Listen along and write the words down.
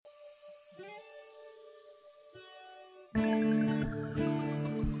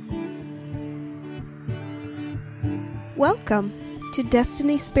Welcome to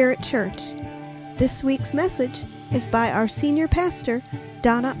Destiny Spirit Church. This week's message is by our senior pastor,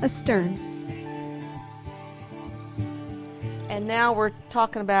 Donna Astern. And now we're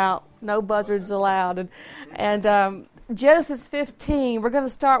talking about no buzzards allowed. And Genesis 15, we're going to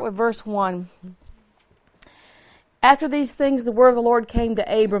start with verse 1. After these things, the word of the Lord came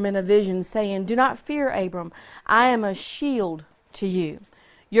to Abram in a vision, saying, "Do not fear, Abram. I am a shield to you.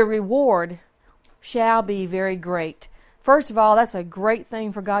 Your reward shall be very great." First of all, that's a great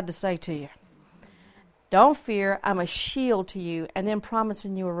thing for God to say to you. Don't fear, I'm a shield to you, and then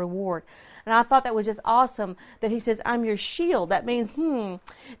promising you a reward. And I thought that was just awesome that he says, I'm your shield. That means,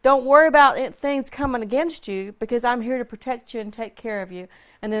 don't worry about things coming against you, because I'm here to protect you and take care of you.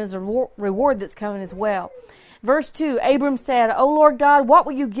 And there's a reward that's coming as well. Verse 2, Abram said, "O Lord God, what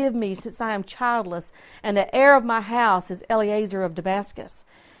will you give me, since I am childless, and the heir of my house is Eliezer of Damascus?"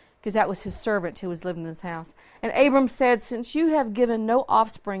 Because that was his servant who was living in his house. And Abram said, "Since you have given no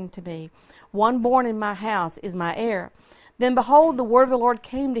offspring to me, one born in my house is my heir." Then behold, the word of the Lord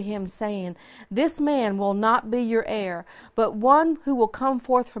came to him, saying, "This man will not be your heir, but one who will come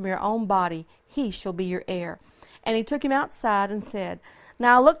forth from your own body, he shall be your heir." And he took him outside and said,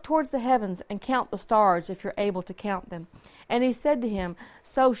 "Now look towards the heavens and count the stars, if you're able to count them." And he said to him,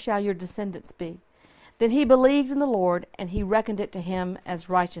 "So shall your descendants be." Then he believed in the Lord, and he reckoned it to him as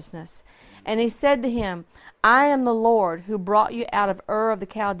righteousness. And he said to him, "I am the Lord who brought you out of Ur of the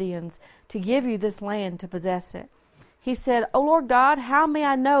Chaldeans to give you this land to possess it." He said, "O Lord God, how may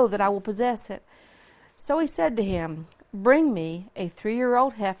I know that I will possess it?" So he said to him, "Bring me a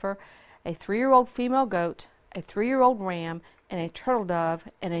 3-year-old heifer, a 3-year-old female goat, a 3-year-old ram, and a turtle dove,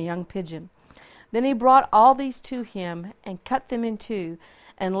 and a young pigeon." Then he brought all these to him, and cut them in two,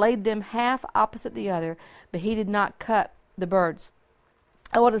 and laid them half opposite the other, but he did not cut the birds.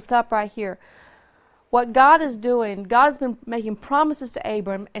 I want to stop right here. What God is doing, God has been making promises to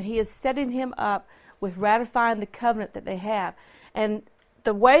Abram, and he is setting him up with ratifying the covenant that they have. And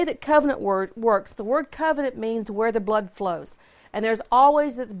the way that covenant works, the word covenant means where the blood flows. And there's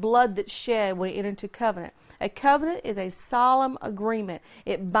always this blood that's shed when you enter into covenant. A covenant is a solemn agreement.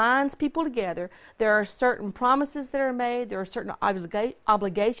 It binds people together. There are certain promises that are made. There are certain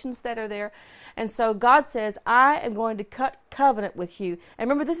obligations that are there. And so God says, I am going to cut covenant with you. And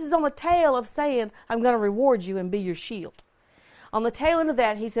remember, this is on the tail of saying, I'm going to reward you and be your shield. On the tail end of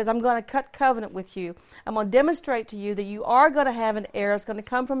that, he says, I'm going to cut covenant with you. I'm going to demonstrate to you that you are going to have an heir. It's going to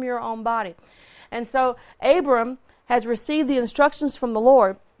come from your own body. And so Abram has received the instructions from the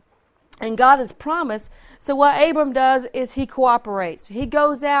Lord, and God has promised. So what Abram does is he cooperates. He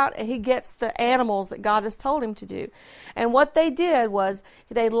goes out and he gets the animals that God has told him to do. And what they did was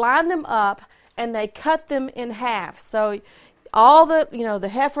they lined them up and they cut them in half. So all the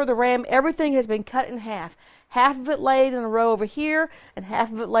heifer, the ram, everything has been cut in half. Half of it laid in a row over here and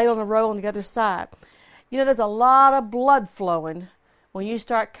half of it laid on a row on the other side. There's a lot of blood flowing when you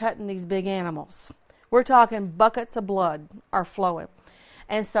start cutting these big animals. We're talking buckets of blood are flowing.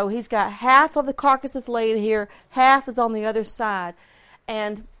 And so he's got half of the carcasses laid here, half is on the other side.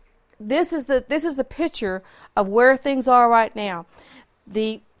 And this is the picture of where things are right now.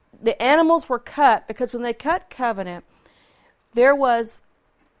 The animals were cut because when they cut covenant, there was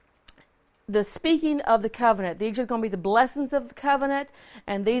the speaking of the covenant. These are going to be the blessings of the covenant,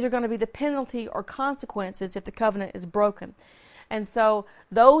 and these are going to be the penalty or consequences if the covenant is broken. And so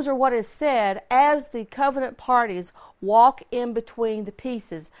those are what is said as the covenant parties walk in between the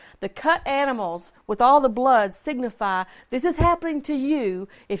pieces. The cut animals with all the blood signify this is happening to you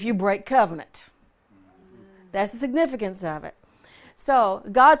if you break covenant. That's the significance of it. So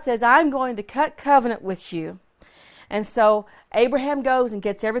God says, I'm going to cut covenant with you. And so Abraham goes and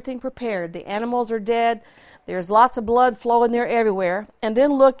gets everything prepared. The animals are dead. There's lots of blood flowing there everywhere. And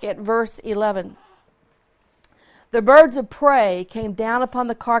then look at verse 11. The birds of prey came down upon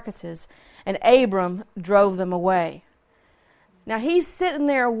the carcasses, and Abram drove them away. Now he's sitting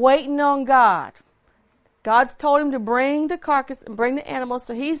there waiting on God. God's told him to bring the carcass and bring the animals,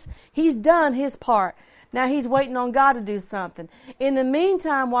 so he's done his part. Now he's waiting on God to do something. In the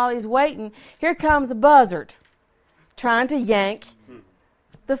meantime, while he's waiting, here comes a buzzard trying to yank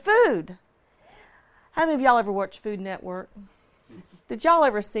the food. How many of y'all ever watch Food Network? Did y'all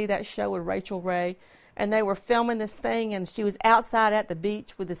ever see that show with Rachel Ray? And they were filming this thing, and she was outside at the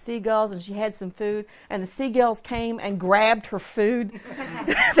beach with the seagulls, and she had some food, and the seagulls came and grabbed her food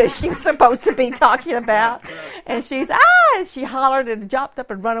that she was supposed to be talking about. And she's, and she hollered and jumped up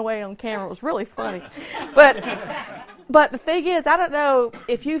and run away on camera. It was really funny. But the thing is, I don't know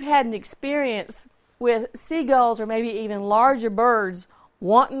if you've had an experience with seagulls or maybe even larger birds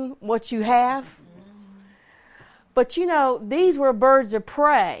wanting what you have. But you know, these were birds of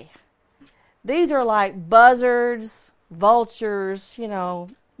prey. These are like buzzards, vultures, you know,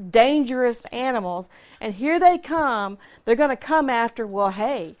 dangerous animals. And here they come. They're going to come after, well,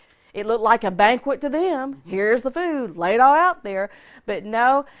 hey, it looked like a banquet to them. Here's the food. Lay it all out there. But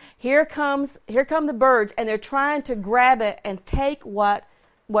no, here come the birds, and they're trying to grab it and take what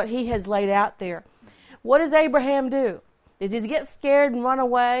he has laid out there. What does Abraham do? Does he get scared and run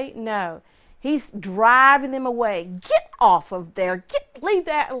away? No. He's driving them away. Get off of there. Leave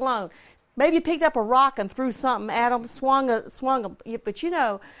that alone. Maybe you picked up a rock and threw something at them, swung them. But you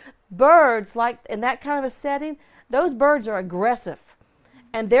know, birds, like in that kind of a setting, those birds are aggressive.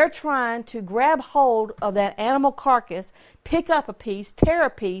 And they're trying to grab hold of that animal carcass, pick up a piece, tear a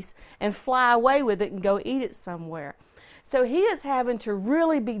piece, and fly away with it and go eat it somewhere. So he is having to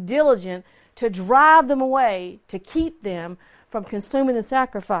really be diligent to drive them away, to keep them from consuming the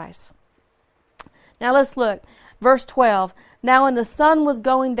sacrifice. Now let's look. Verse 12. Now when the sun was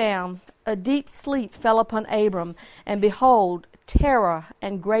going down, a deep sleep fell upon Abram, and behold, terror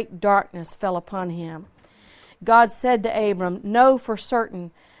and great darkness fell upon him. God said to Abram, know for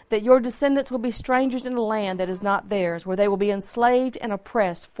certain that your descendants will be strangers in a land that is not theirs, where they will be enslaved and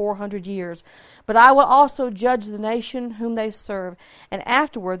oppressed 400 years. But I will also judge the nation whom they serve, and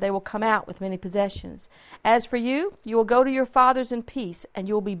afterward they will come out with many possessions. As for you, you will go to your fathers in peace, and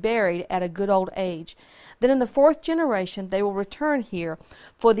you will be buried at a good old age. Then in the 4th generation they will return here,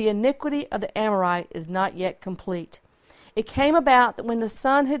 for the iniquity of the Amorite is not yet complete. It came about that when the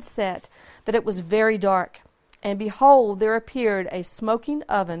sun had set, that it was very dark. And behold, there appeared a smoking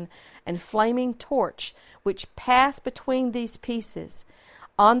oven and flaming torch, which passed between these pieces.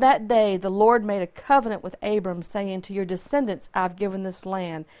 On that day the Lord made a covenant with Abram, saying, to your descendants I have given this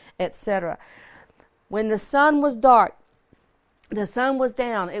land, etc. When the sun was dark, the sun was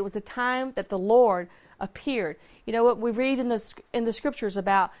down, it was a time that the Lord appeared. You know what we read in the scriptures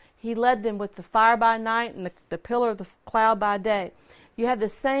about he led them with the fire by night and the pillar of the cloud by day. You have the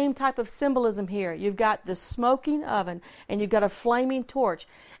same type of symbolism here. You've got the smoking oven and you've got a flaming torch.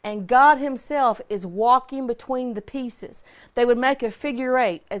 And God himself is walking between the pieces. They would make a figure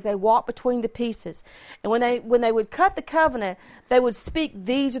 8 as they walk between the pieces. And when they would cut the covenant, they would speak,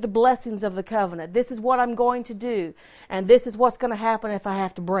 these are the blessings of the covenant. This is what I'm going to do. And this is what's going to happen if I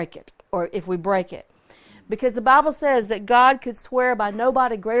have to break it, or if we break it. Because the Bible says that God could swear by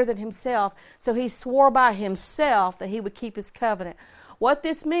nobody greater than himself, so he swore by himself that he would keep his covenant. What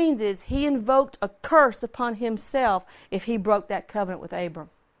this means is he invoked a curse upon himself if he broke that covenant with Abram.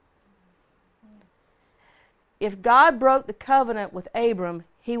 If God broke the covenant with Abram,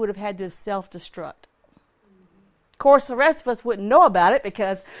 he would have had to self-destruct. Of course, the rest of us wouldn't know about it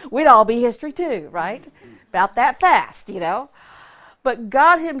because we'd all be history too, right? About that fast, you know. But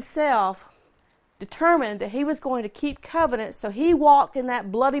God himself determined that he was going to keep covenant, so he walked in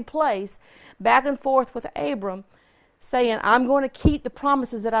that bloody place back and forth with Abram, saying, I'm going to keep the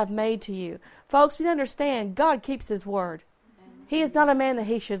promises that I've made to you. Folks, we understand God keeps his word. He is not a man that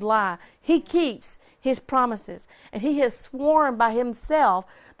he should lie. He keeps his promises. And he has sworn by himself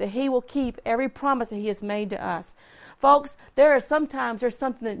that he will keep every promise that he has made to us. Folks, there's something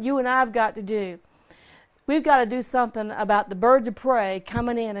that you and I have got to do. We've got to do something about the birds of prey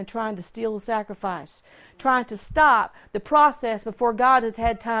coming in and trying to steal the sacrifice, trying to stop the process before God has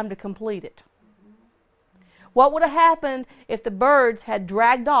had time to complete it. What would have happened if the birds had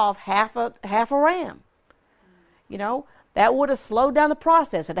dragged off half a ram? You know, that would have slowed down the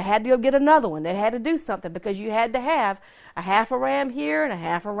process. And they had to go get another one. They had to do something because you had to have a half a ram here and a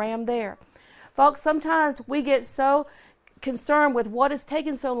half a ram there. Folks, sometimes we get so concerned with what is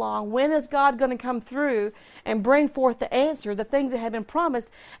taking so long. When is God going to come through and bring forth the answer, the things that have been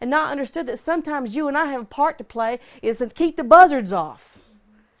promised, and not understood that sometimes you and I have a part to play is to keep the buzzards off.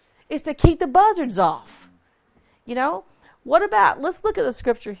 It's to keep the buzzards off. You know, what about, let's look at the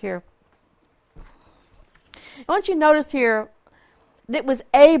scripture here. I want you to notice here that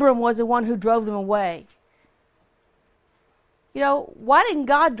Abram was the one who drove them away. You know, why didn't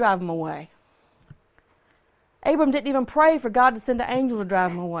God drive them away? Abram didn't even pray for God to send an angel to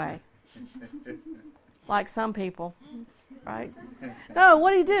drive them away. Like some people, right? No,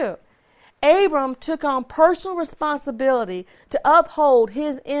 what did he do? Abram took on personal responsibility to uphold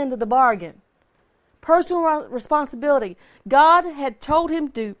his end of the bargain. Personal responsibility. God had told him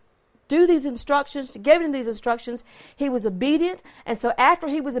to do these instructions, to give him these instructions. He was obedient, and so after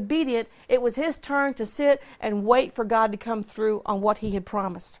he was obedient, it was his turn to sit and wait for God to come through on what he had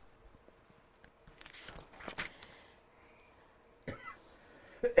promised.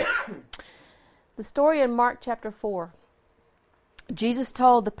 The story in Mark chapter 4, Jesus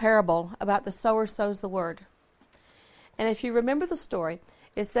told the parable about the sower sows the word. And if you remember the story,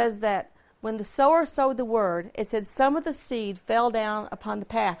 it says that when the sower sowed the word, it said some of the seed fell down upon the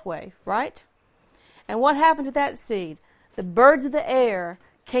pathway, right? And what happened to that seed? The birds of the air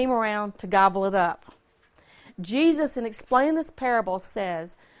came around to gobble it up. Jesus, in explaining this parable,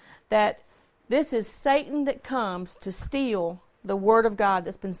 says that this is Satan that comes to steal the word of God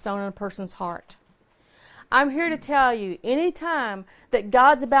that's been sown in a person's heart. I'm here to tell you, anytime that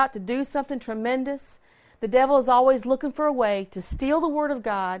God's about to do something tremendous, the devil is always looking for a way to steal the word of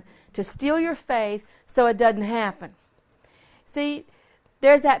God, to steal your faith, so it doesn't happen. See,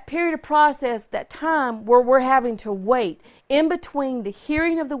 there's that period of process, that time where we're having to wait in between the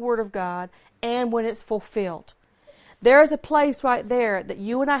hearing of the word of God and when it's fulfilled. There is a place right there that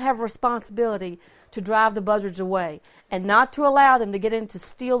you and I have a responsibility to drive the buzzards away and not to allow them to get in to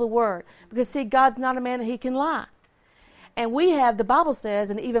steal the word. Because, see, God's not a man that he can lie. And we have, the Bible says,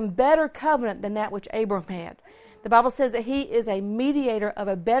 an even better covenant than that which Abram had. The Bible says that he is a mediator of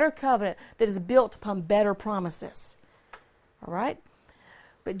a better covenant that is built upon better promises. All right?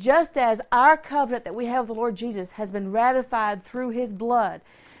 But just as our covenant that we have with the Lord Jesus has been ratified through his blood,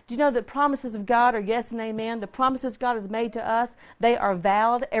 do you know that promises of God are yes and amen? The promises God has made to us, they are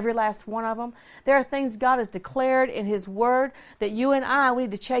valid, every last one of them. There are things God has declared in his word that you and I, we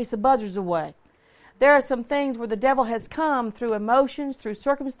need to chase the buzzards away. There are some things where the devil has come through emotions, through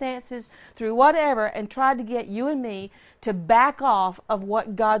circumstances, through whatever, and tried to get you and me to back off of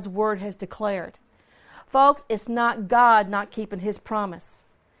what God's word has declared. Folks, it's not God not keeping his promise.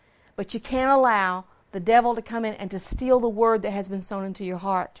 But you can't allow the devil to come in and to steal the word that has been sown into your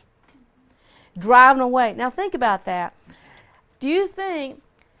heart. Driving away. Now think about that. Do you think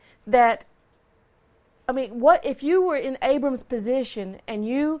that, what if you were in Abram's position and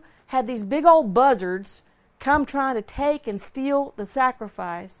you had these big old buzzards come trying to take and steal the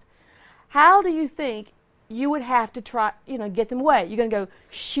sacrifice, how do you think you would have to try, get them away? You're going to go,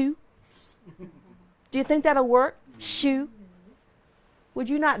 shoo? Do you think that'll work? Shoo? Would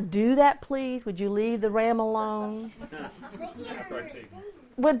you not do that, please? Would you leave the ram alone?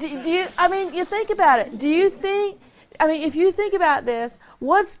 But do you, you think about it. Do you think, if you think about this,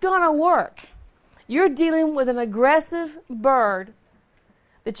 what's going to work? You're dealing with an aggressive bird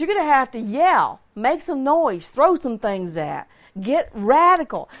that you're going to have to yell, make some noise, throw some things at, get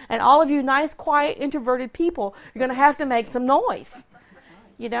radical. And all of you nice, quiet, introverted people, you're going to have to make some noise.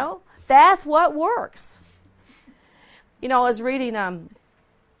 That's what works. I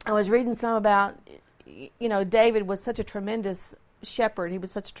was reading some about, David was such a tremendous shepherd. He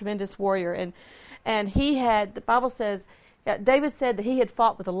was such a tremendous warrior. And he had, the Bible says, David said that he had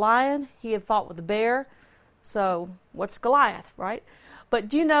fought with a lion, he had fought with a bear. So what's Goliath, right? But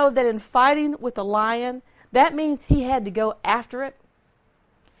do you know that in fighting with a lion, that means he had to go after it?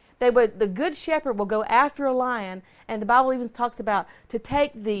 The good shepherd will go after a lion, and the Bible even talks about to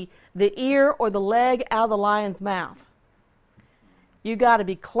take the ear or the leg out of the lion's mouth. You got to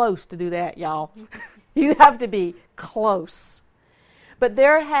be close to do that, y'all. You have to be close. But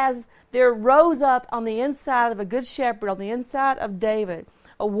there rose up on the inside of a good shepherd, on the inside of David,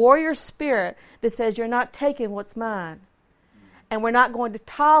 a warrior spirit that says, you're not taking what's mine. And we're not going to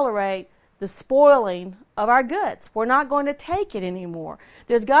tolerate the spoiling of our goods. We're not going to take it anymore.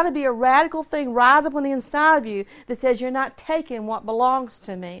 There's got to be a radical thing rise up on the inside of you that says, you're not taking what belongs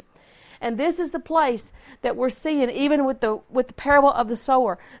to me. And this is the place that we're seeing, even with the parable of the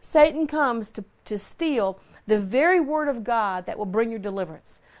sower. Satan comes to steal the very word of God that will bring your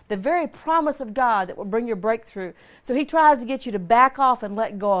deliverance, the very promise of God that will bring your breakthrough. So he tries to get you to back off and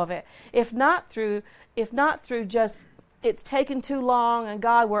let go of it. If not through just it's taken too long and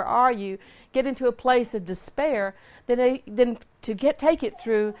God, where are you? Get into a place of despair, then take it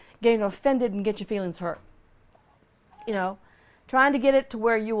through getting offended and get your feelings hurt. Trying to get it to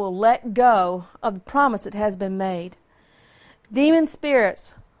where you will let go of the promise that has been made. Demon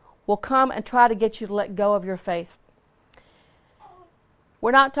spirits will come and try to get you to let go of your faith.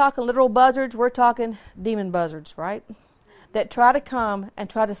 We're not talking literal buzzards, we're talking demon buzzards, right? That try to come and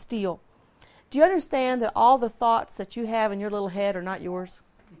try to steal. Do you understand that all the thoughts that you have in your little head are not yours?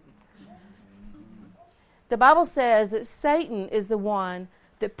 The Bible says that Satan is the one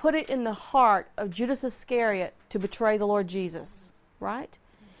that put it in the heart of Judas Iscariot to betray the Lord Jesus, right?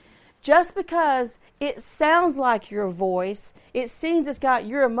 Just because it sounds like your voice, it seems it's got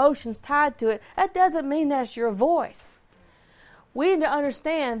your emotions tied to it, that doesn't mean that's your voice. We need to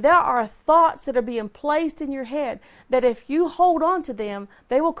understand there are thoughts that are being placed in your head that if you hold on to them,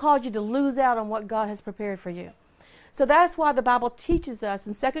 they will cause you to lose out on what God has prepared for you. So that's why the Bible teaches us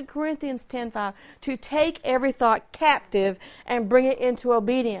in 2 Corinthians 10:5 to take every thought captive and bring it into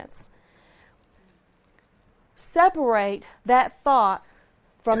obedience. separate that thought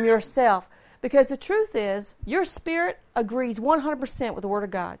from yourself. Because the truth is, your spirit agrees 100% with the Word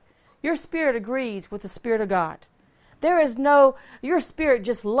of God. Your spirit agrees with the Spirit of God. There is no, your spirit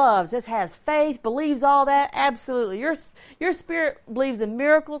just loves, it has faith, believes all that, absolutely. Your spirit believes in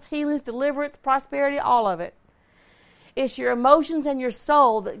miracles, healings, deliverance, prosperity, all of it. It's your emotions and your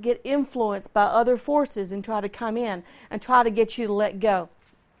soul that get influenced by other forces and try to come in and try to get you to let go.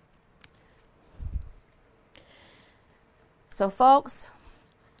 So folks,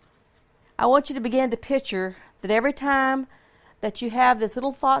 I want you to begin to picture that every time that you have these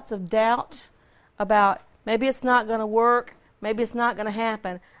little thoughts of doubt about maybe it's not going to work, maybe it's not going to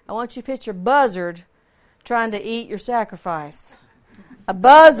happen, I want you to picture Buzzard trying to eat your sacrifice. A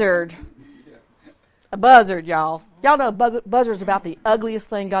buzzard, y'all. Y'all know buzzard's about the ugliest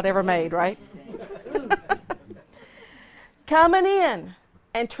thing God ever made, right? Coming in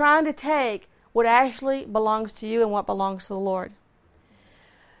and trying to take what actually belongs to you and what belongs to the Lord.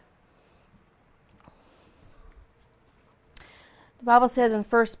 The Bible says in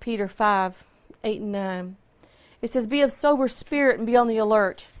 1 Peter 5, 8 and 9, it says, "Be of sober spirit and be on the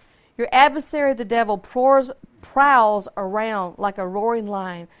alert. Your adversary, the devil, prowls around like a roaring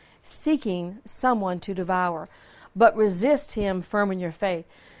lion, seeking someone to devour. But resist him firm in your faith."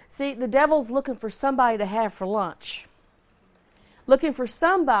 See, the devil's looking for somebody to have for lunch. Looking for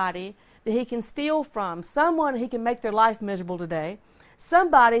somebody that he can steal from. Someone he can make their life miserable today.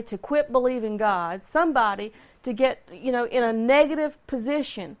 Somebody to quit believing God. Somebody to get, in a negative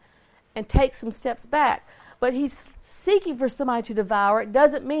position and take some steps back. But he's seeking for somebody to devour. It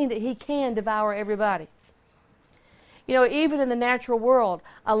doesn't mean that he can devour everybody. Even in the natural world,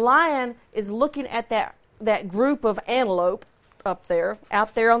 a lion is looking at that group of antelope up there,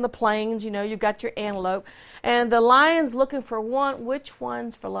 out there on the plains. You've got your antelope. And the lion's looking for which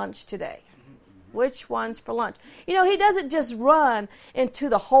one's for lunch today? Which one's for lunch? He doesn't just run into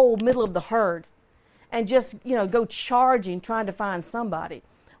the whole middle of the herd and just, go charging trying to find somebody.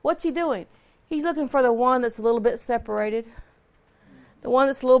 What's he doing? He's looking for the one that's a little bit separated, the one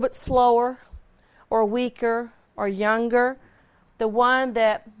that's a little bit slower or weaker or younger, the one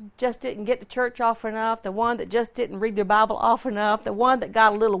that just didn't get to church often enough, the one that just didn't read their Bible often enough, the one that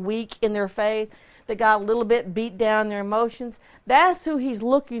got a little weak in their faith, that got a little bit beat down in their emotions. That's who he's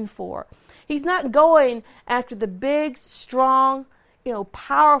looking for. He's not going after the big, strong,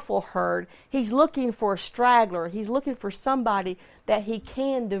 powerful herd. He's looking for a straggler. He's looking for somebody that he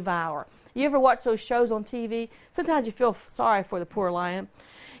can devour. You ever watch those shows on TV? Sometimes you feel sorry for the poor lion.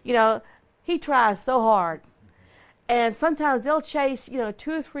 He tries so hard. And sometimes they'll chase, 2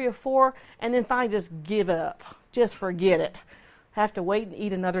 or 3 or 4, and then finally just give up. Just forget it. Have to wait and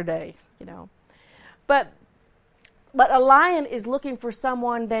eat another day, But a lion is looking for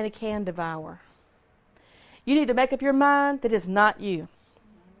someone that it can devour. You need to make up your mind that it's not you.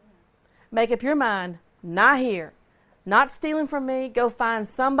 Make up your mind, not here. Not stealing from me. Go find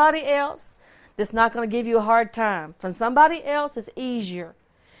somebody else that's not going to give you a hard time. From somebody else that's easier.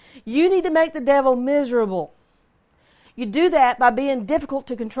 You need to make the devil miserable. You do that by being difficult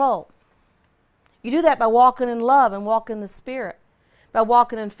to control. You do that by walking in love and walking in the Spirit. By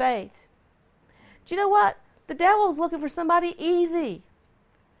walking in faith. Do you know what? The devil's looking for somebody easy.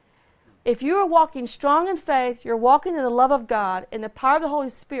 If you are walking strong in faith, you're walking in the love of God, in the power of the Holy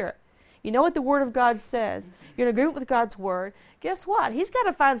Spirit, you know what the Word of God says, you're in agreement with God's Word, guess what? He's got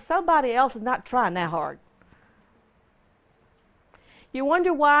to find somebody else that's not trying that hard. You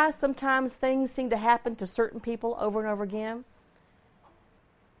wonder why sometimes things seem to happen to certain people over and over again?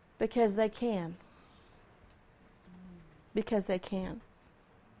 Because they can. Because they can.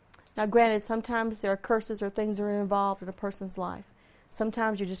 Now granted, sometimes there are curses or things that are involved in a person's life.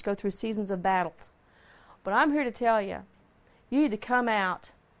 Sometimes you just go through seasons of battles. But I'm here to tell you, you need to come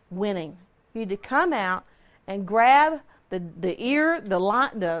out winning. You need to come out and grab the ear, the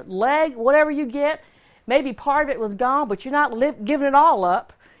leg, whatever you get. Maybe part of it was gone, but you're not giving it all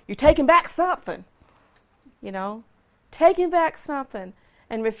up. You're taking back something. Taking back something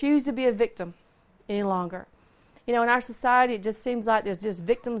and refuse to be a victim any longer. In our society, it just seems like there's just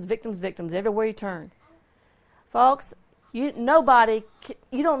victims, victims, victims everywhere you turn. Folks, you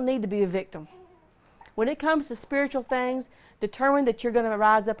don't need to be a victim. When it comes to spiritual things, determine that you're going to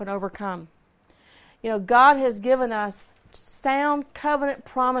rise up and overcome. God has given us sound covenant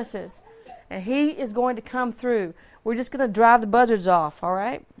promises, and He is going to come through. We're just going to drive the buzzards off, all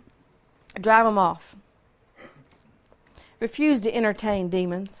right? Drive them off. Refuse to entertain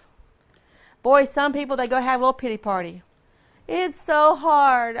demons. Boy, some people, they go have a little pity party. It's so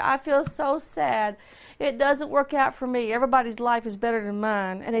hard. I feel so sad. It doesn't work out for me. Everybody's life is better than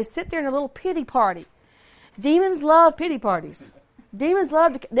mine. And they sit there in a little pity party. Demons love pity parties. Demons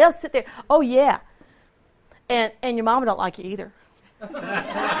love they'll sit there. Oh yeah, and your mama don't like you either.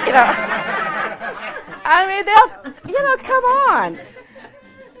 I mean, they'll come on.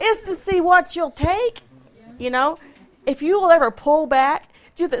 It's to see what you'll take. If you will ever pull back,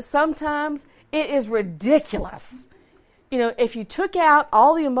 do that. Sometimes it is ridiculous. If you took out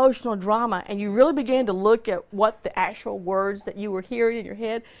all the emotional drama and you really began to look at what the actual words that you were hearing in your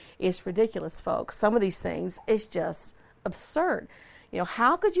head, it's ridiculous, folks. Some of these things, it's just absurd.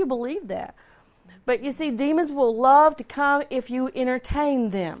 How could you believe that? But you see, demons will love to come if you entertain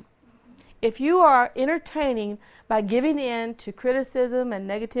them. If you are entertaining by giving in to criticism and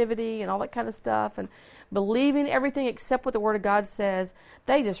negativity and all that kind of stuff and believing everything except what the Word of God says,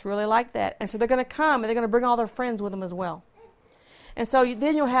 they just really like that. And so they're going to come and they're going to bring all their friends with them as well. And so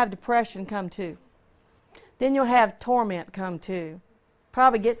then you'll have depression come too. Then you'll have torment come too.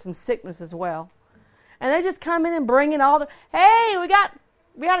 Probably get some sickness as well. And they just come in and bring in hey, we got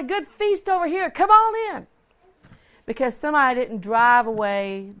a good feast over here. Come on in. Because somebody didn't drive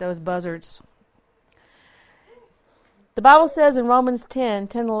away those buzzards. The Bible says in Romans 10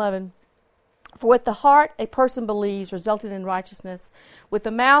 and 11, for with the heart a person believes, resulting in righteousness. With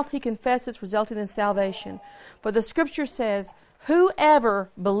the mouth he confesses, resulting in salvation. For the Scripture says, whoever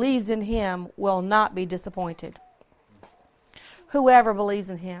believes in him will not be disappointed. Whoever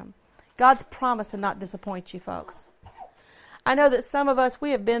believes in him. God's promise to not disappoint you, folks. I know that some of us,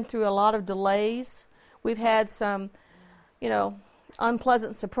 we have been through a lot of delays. We've had some,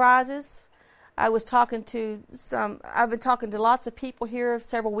 unpleasant surprises. I've been talking to lots of people here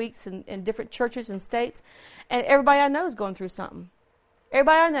several weeks in different churches and states, and everybody I know is going through something.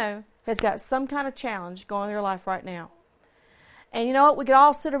 Everybody I know has got some kind of challenge going in their life right now. And you know what? We could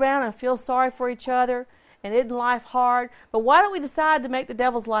all sit around and feel sorry for each other, and isn't life hard? But why don't we decide to make the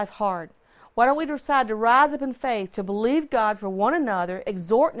devil's life hard? Why don't we decide to rise up in faith, to believe God for one another,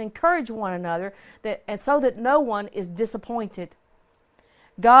 exhort and encourage one another, and so that no one is disappointed?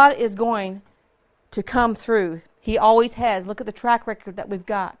 God is going to come through. He always has. Look at the track record that we've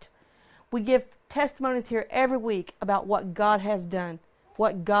got. We give testimonies here every week about what God has done,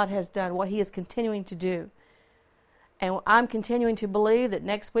 what He is continuing to do. And I'm continuing to believe that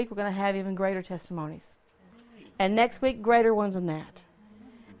next week we're going to have even greater testimonies. And next week, greater ones than that,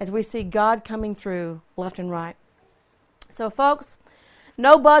 as we see God coming through left and right. So, folks,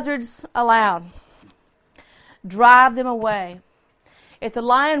 no buzzards allowed. Drive them away. If the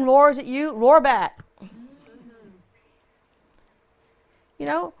lion roars at you, roar back.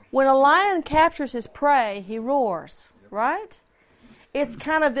 When a lion captures his prey, he roars, right? It's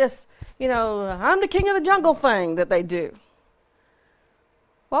kind of this, I'm the king of the jungle thing that they do.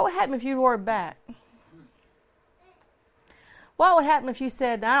 What would happen if you roared back? What would happen if you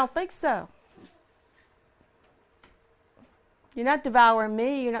said, I don't think so? You're not devouring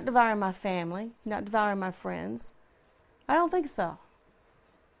me. You're not devouring my family. You're not devouring my friends. I don't think so.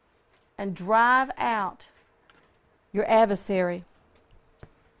 And drive out your adversary.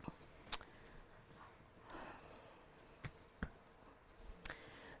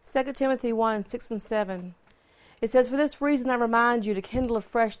 Second Timothy 1, 6 and 7. It says, for this reason I remind you to kindle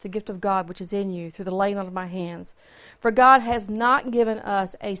afresh the gift of God which is in you through the laying on of my hands. For God has not given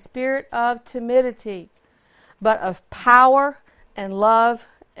us a spirit of timidity, but of power and love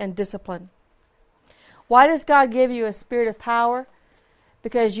and discipline. Why does God give you a spirit of power?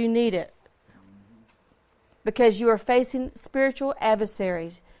 Because you need it. Because you are facing spiritual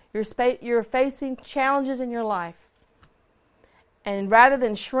adversaries. You're facing challenges in your life. And rather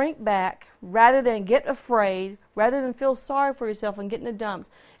than shrink back, rather than get afraid, rather than feel sorry for yourself and get in the dumps,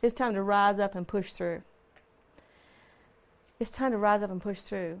 it's time to rise up and push through. It's time to rise up and push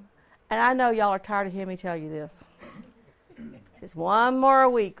through. And I know y'all are tired of hearing me tell you this. Just one more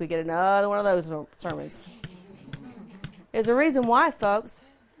week, we get another one of those sermons. There's a reason why, folks.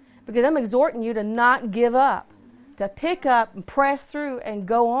 Because I'm exhorting you to not give up, to pick up and press through and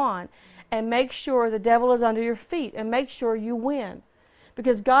go on. And make sure the devil is under your feet. And make sure you win.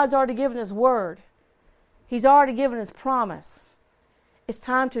 Because God's already given His word. He's already given His promise. It's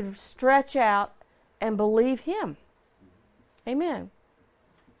time to stretch out and believe Him. Amen.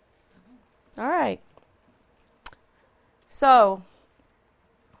 All right. So,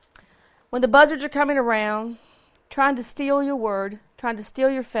 when the buzzards are coming around, trying to steal your word, trying to steal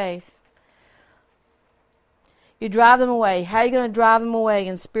your faith, you drive them away. How are you going to drive them away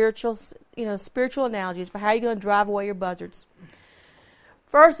in spiritual analogies? But how are you going to drive away your buzzards?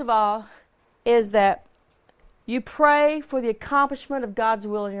 First of all, is that you pray for the accomplishment of God's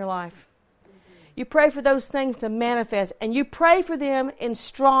will in your life. You pray for those things to manifest, and you pray for them in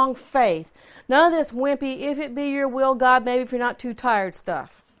strong faith. None of this wimpy, if it be your will, God, maybe if you're not too tired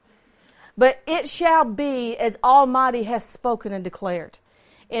stuff. But it shall be as Almighty has spoken and declared.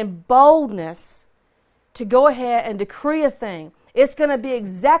 In boldness to go ahead and decree a thing. It's going to be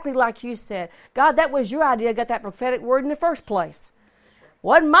exactly like you said. God, that was your idea. I got that prophetic word in the first place.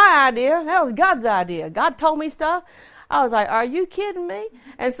 Wasn't my idea. That was God's idea. God told me stuff. I was like, are you kidding me?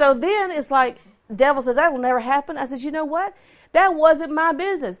 And so then it's like, the devil says, that will never happen. I says, you know what? That wasn't my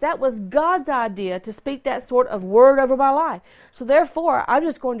business. That was God's idea to speak that sort of word over my life. So therefore, I'm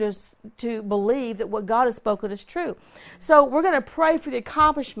just going to believe that what God has spoken is true. So we're going to pray for the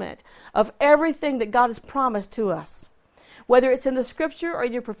accomplishment of everything that God has promised to us, whether it's in the Scripture or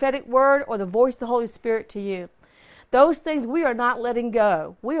in your prophetic word or the voice of the Holy Spirit to you. Those things we are not letting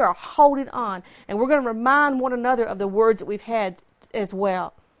go. We are holding on. And we're going to remind one another of the words that we've had as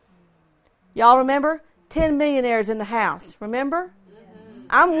well. Y'all remember? 10 millionaires in the house. Remember?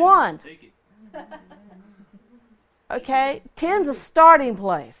 I'm one. Okay? 10's a starting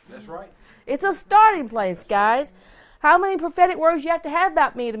place. That's right. It's a starting place, guys. How many prophetic words you have to have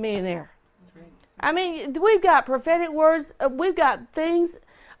about me to millionaire? I mean, we've got prophetic words. We've got things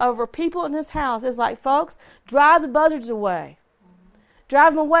over people in this house. It's like, folks, drive the buzzards away.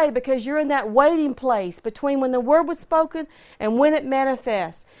 Drive them away because you're in that waiting place between when the word was spoken and when it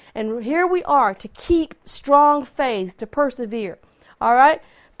manifests. And here we are to keep strong faith, to persevere. All right?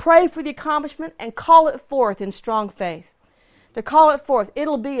 Pray for the accomplishment and call it forth in strong faith. To call it forth.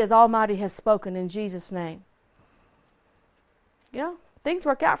 It'll be as Almighty has spoken in Jesus' name. You know, things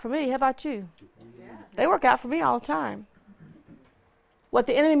work out for me. How about you? They work out for me all the time. What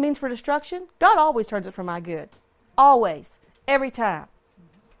the enemy means for destruction, God always turns it for my good. Always. Every time.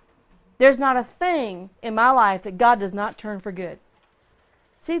 There's not a thing in my life that God does not turn for good.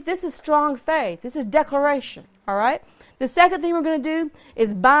 See, this is strong faith. This is declaration. All right? The second thing we're going to do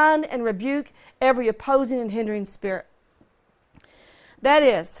is bind and rebuke every opposing and hindering spirit. That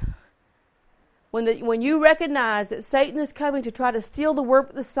is, when you recognize that Satan is coming to try to steal the word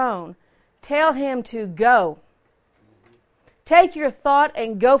of the sown, tell him to go. Take your thought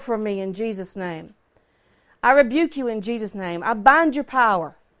and go from me in Jesus' name. I rebuke you in Jesus' name. I bind your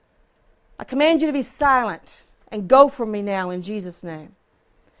power. I command you to be silent and go from me now in Jesus' name.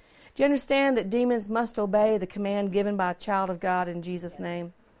 Do you understand that demons must obey the command given by a child of God in Jesus'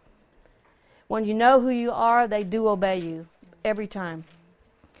 name? When you know who you are, they do obey you every time.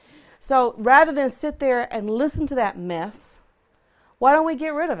 So rather than sit there and listen to that mess, why don't we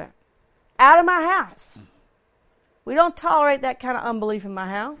get rid of it? Out of my house. We don't tolerate that kind of unbelief in my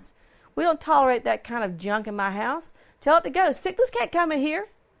house. We don't tolerate that kind of junk in my house. Tell it to go. Sickness can't come in here.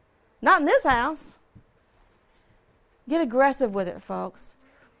 Not in this house. Get aggressive with it, folks.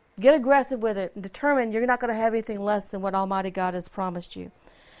 Get aggressive with it and determine you're not going to have anything less than what Almighty God has promised you.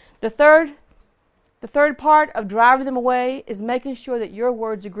 The third part of driving them away is making sure that your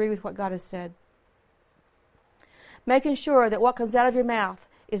words agree with what God has said. Making sure that what comes out of your mouth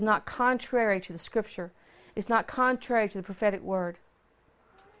is not contrary to the Scripture. It's not contrary to the prophetic word.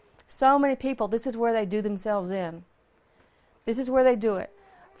 So many people, this is where they do themselves in. This is where they do it.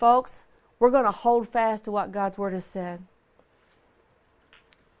 Folks, we're going to hold fast to what God's Word has said.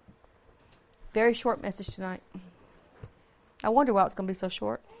 Very short message tonight. I wonder why it's going to be so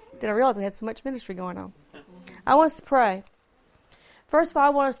short. Then I realized we had so much ministry going on. I want us to pray. First of all, I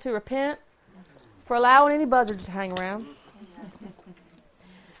want us to repent for allowing any buzzards to hang around.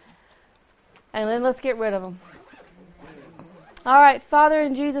 And then let's get rid of them. All right, Father,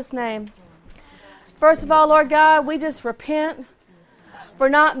 in Jesus' name. First of all, Lord God, we just repent for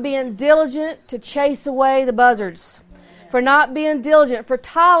not being diligent to chase away the buzzards. For not being diligent, for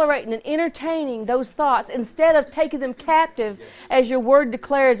tolerating and entertaining those thoughts instead of taking them captive as your word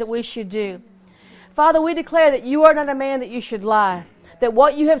declares that we should do. Father, we declare that you are not a man that you should lie. That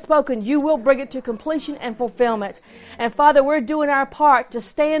what you have spoken, you will bring it to completion and fulfillment. And Father, we're doing our part to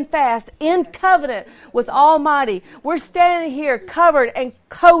stand fast in covenant with Almighty. We're standing here covered and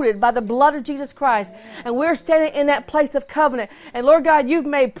coated by the blood of Jesus Christ. And we're standing in that place of covenant. And Lord God, you've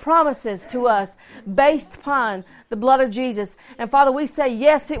made promises to us based upon the blood of Jesus. And Father, we say,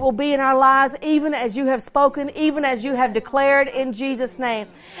 yes, it will be in our lives, even as you have spoken, even as you have declared in Jesus' name.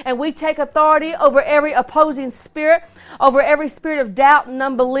 And we take authority over every opposing spirit, over every spirit of doubt, doubt and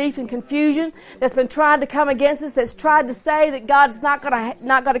unbelief and confusion that's been trying to come against us, that's tried to say that God's not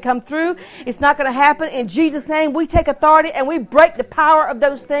going to come through, it's not going to happen. In Jesus' name, we take authority and we break the power of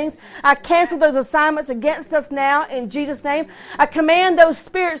those things. I cancel those assignments against us now in Jesus' name. I command those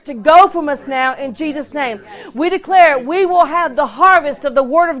spirits to go from us now in Jesus' name. We declare we will have the harvest of the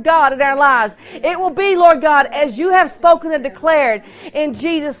Word of God in our lives. It will be, Lord God, as you have spoken and declared in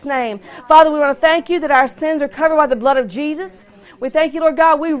Jesus' name. Father, we want to thank you that our sins are covered by the blood of Jesus. We thank you, Lord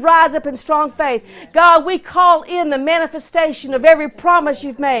God. We rise up in strong faith. God, we call in the manifestation of every promise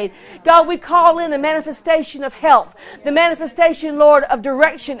you've made. God, we call in the manifestation of health, the manifestation, Lord, of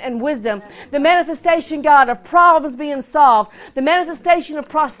direction and wisdom, the manifestation, God, of problems being solved, the manifestation of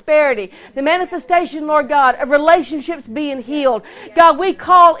prosperity, the manifestation, Lord God, of relationships being healed. God, we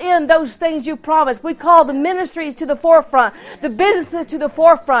call in those things you promised. We call the ministries to the forefront, the businesses to the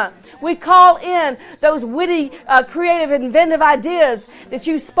forefront. We call in those witty, creative, inventive ideas that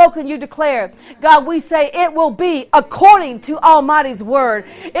you've spoken, you declared. God, we say it will be according to Almighty's word.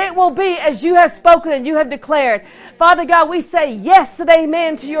 It will be as you have spoken and you have declared. Father God, we say yes and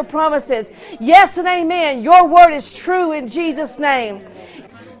amen to your promises. Yes and amen. Your word is true in Jesus' name.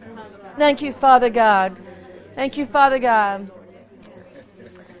 Thank you, Father God. Thank you, Father God.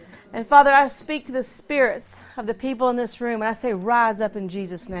 And Father, I speak to the spirits of the people in this room, and I say, rise up in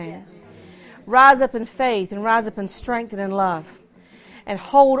Jesus' name. Rise up in faith and rise up in strength and in love. And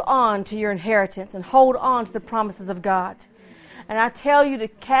hold on to your inheritance and hold on to the promises of God. And I tell you to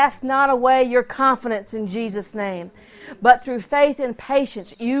cast not away your confidence in Jesus' name, but through faith and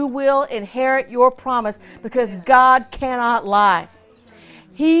patience you will inherit your promise, because God cannot lie.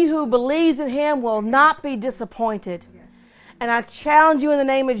 He who believes in him will not be disappointed. And I challenge you in the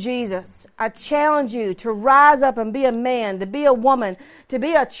name of Jesus. I challenge you to rise up and be a man, to be a woman, to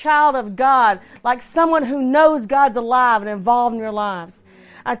be a child of God, like someone who knows God's alive and involved in your lives.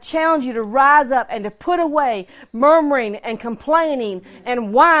 I challenge you to rise up and to put away murmuring and complaining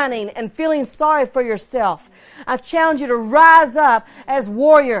and whining and feeling sorry for yourself. I challenge you to rise up as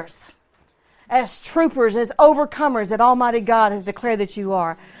warriors, as troopers, as overcomers that Almighty God has declared that you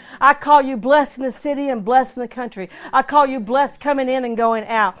are. I call you blessed in the city and blessed in the country. I call you blessed coming in and going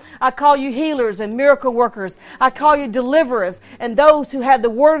out. I call you healers and miracle workers. I call you deliverers and those who have the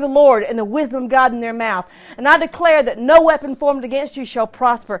word of the Lord and the wisdom of God in their mouth. And I declare that no weapon formed against you shall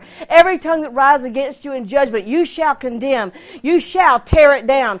prosper. Every tongue that rises against you in judgment, you shall condemn. You shall tear it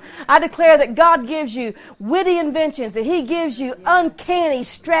down. I declare that God gives you witty inventions, that He gives you uncanny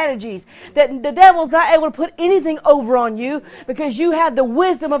strategies, that the devil's not able to put anything over on you because you have the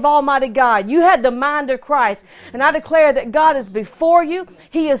wisdom of Almighty God. You had the mind of Christ. And I declare that God is before you.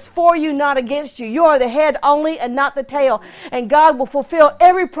 He is for you, not against you. You are the head only and not the tail. And God will fulfill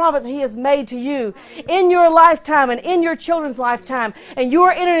every promise He has made to you in your lifetime and in your children's lifetime. And you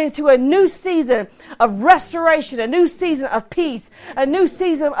are entering into a new season of restoration, a new season of peace, a new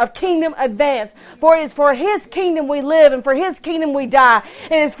season of kingdom advance. For it is for His kingdom we live and for His kingdom we die.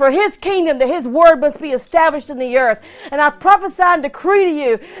 It is for His kingdom that His word must be established in the earth. And I prophesy and decree to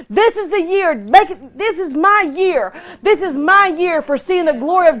you, this is the year. This is my year. This is my year for seeing the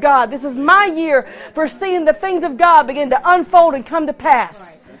glory of God. This is my year for seeing the things of God begin to unfold and come to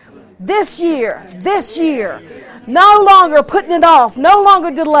pass. This year, no longer putting it off, no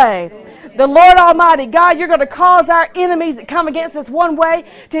longer delay. The Lord Almighty, God, you're going to cause our enemies that come against us one way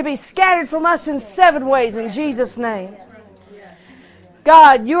to be scattered from us in 7 ways in Jesus' name.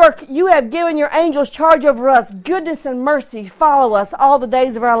 God, you have given your angels charge over us. Goodness and mercy follow us all the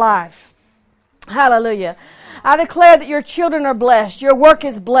days of our life. Hallelujah. I declare that your children are blessed. Your work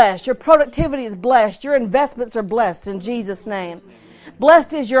is blessed. Your productivity is blessed. Your investments are blessed in Jesus' name.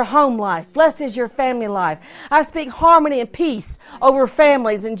 Blessed is your home life. Blessed is your family life. I speak harmony and peace over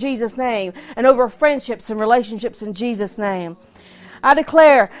families in Jesus' name and over friendships and relationships in Jesus' name. I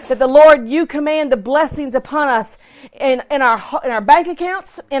declare that the Lord, you command the blessings upon us in our bank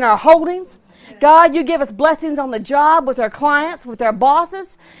accounts, in our holdings. God, you give us blessings on the job with our clients, with our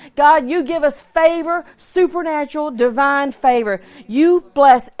bosses. God, you give us favor, supernatural, divine favor. You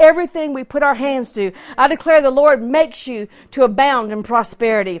bless everything we put our hands to. I declare the Lord makes you to abound in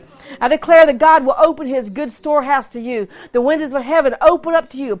prosperity. I declare that God will open His good storehouse to you. The windows of heaven open up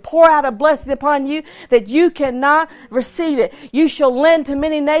to you, pour out a blessing upon you that you cannot receive it. You shall lend to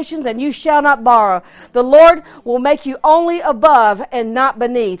many nations and you shall not borrow. The Lord will make you only above and not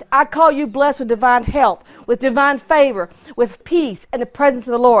beneath. I call you blessed with divine health, with divine favor, with peace and the presence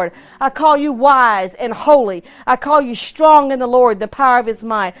of the Lord. I call you wise and holy. I call you strong in the Lord, the power of His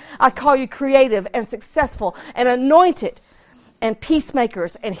might. I call you creative and successful and anointed and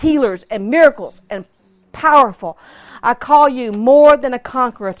peacemakers and healers and miracles and powerful. I call you more than a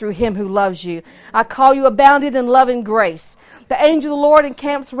conqueror through him who loves you. I call you abounded in love and grace. The angel of the Lord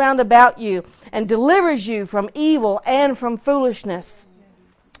encamps round about you and delivers you from evil and from foolishness.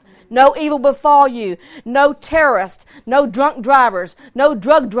 No evil befall you, no terrorists, no drunk drivers, no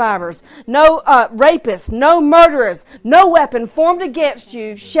drug drivers, no rapists, no murderers, no weapon formed against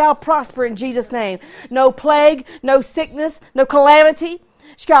you shall prosper in Jesus' name. No plague, no sickness, no calamity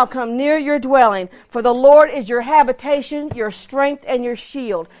shall come near your dwelling, for the Lord is your habitation, your strength, and your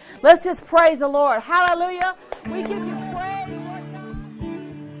shield. Let's just praise the Lord. Hallelujah. We give you praise, Lord God.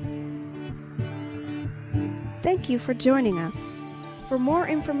 Thank you for joining us. For more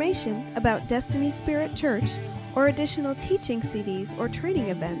information about Destiny Spirit Church or additional teaching CDs or training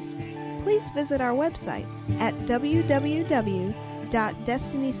events, please visit our website at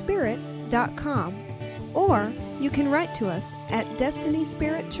www.destinyspirit.com, or you can write to us at Destiny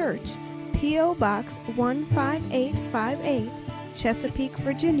Spirit Church, P.O. Box 15858, Chesapeake,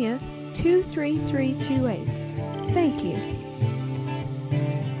 Virginia 23328. Thank you.